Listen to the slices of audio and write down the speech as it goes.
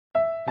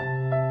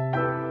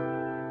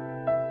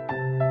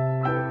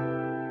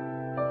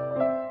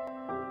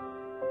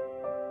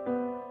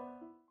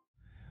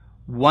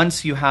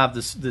once you have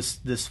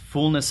this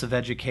fullness of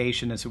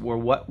education, as it were,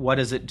 what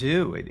does it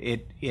do?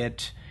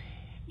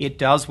 It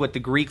does what the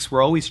Greeks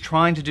were always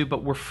trying to do,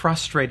 but were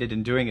frustrated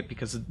in doing it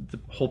because of the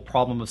whole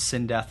problem of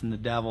sin, death, and the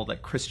devil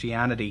that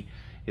Christianity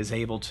is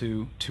able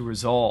to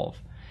resolve.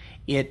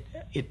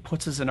 It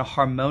puts us in a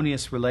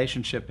harmonious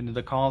relationship into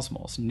the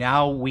cosmos.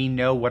 Now we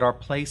know what our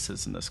place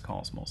is in this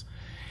cosmos.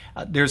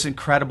 There's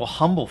incredible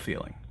humble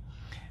feeling,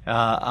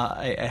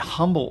 a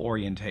humble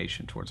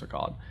orientation towards our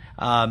God.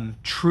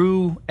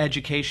 True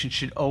education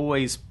should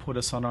always put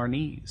us on our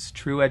knees.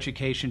 True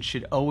education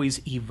should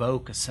always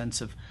evoke a sense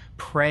of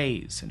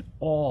praise and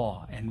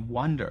awe and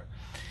wonder.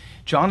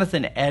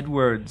 Jonathan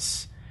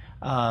Edwards,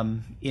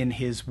 in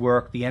his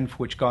work, The End for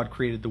Which God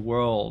Created the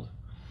World,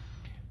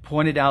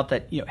 pointed out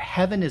that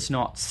heaven is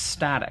not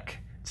static.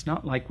 It's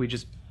not like we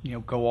just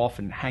go off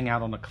and hang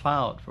out on a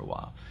cloud for a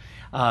while.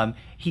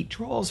 He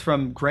draws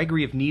from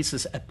Gregory of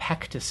Nyssa's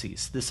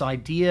epectasis, this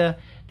idea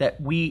that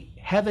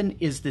heaven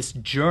is this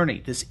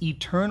journey, this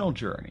eternal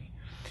journey,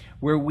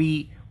 where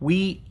we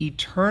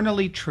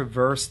eternally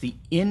traverse the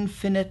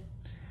infinite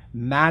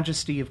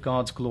majesty of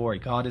God's glory.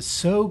 God is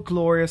so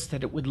glorious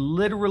that it would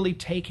literally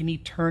take an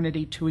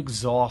eternity to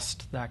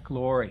exhaust that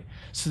glory.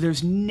 So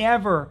there's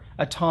never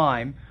a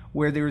time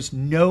where there's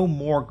no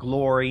more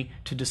glory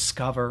to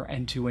discover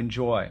and to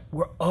enjoy.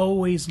 We're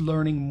always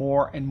learning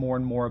more and more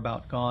and more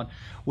about God,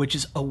 which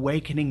is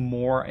awakening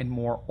more and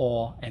more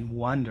awe and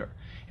wonder.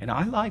 And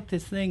I like to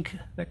think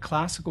that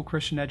classical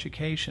Christian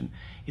education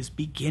is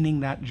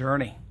beginning that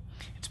journey.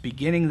 It's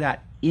beginning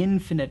that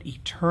infinite,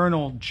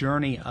 eternal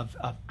journey of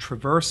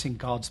traversing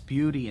God's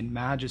beauty and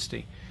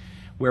majesty,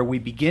 where we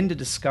begin to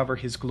discover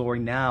his glory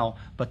now,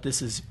 but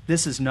this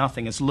is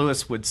nothing. As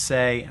Lewis would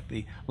say at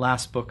the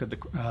last book of the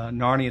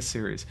Narnia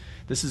series,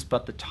 this is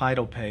but the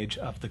title page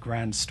of the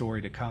grand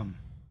story to come.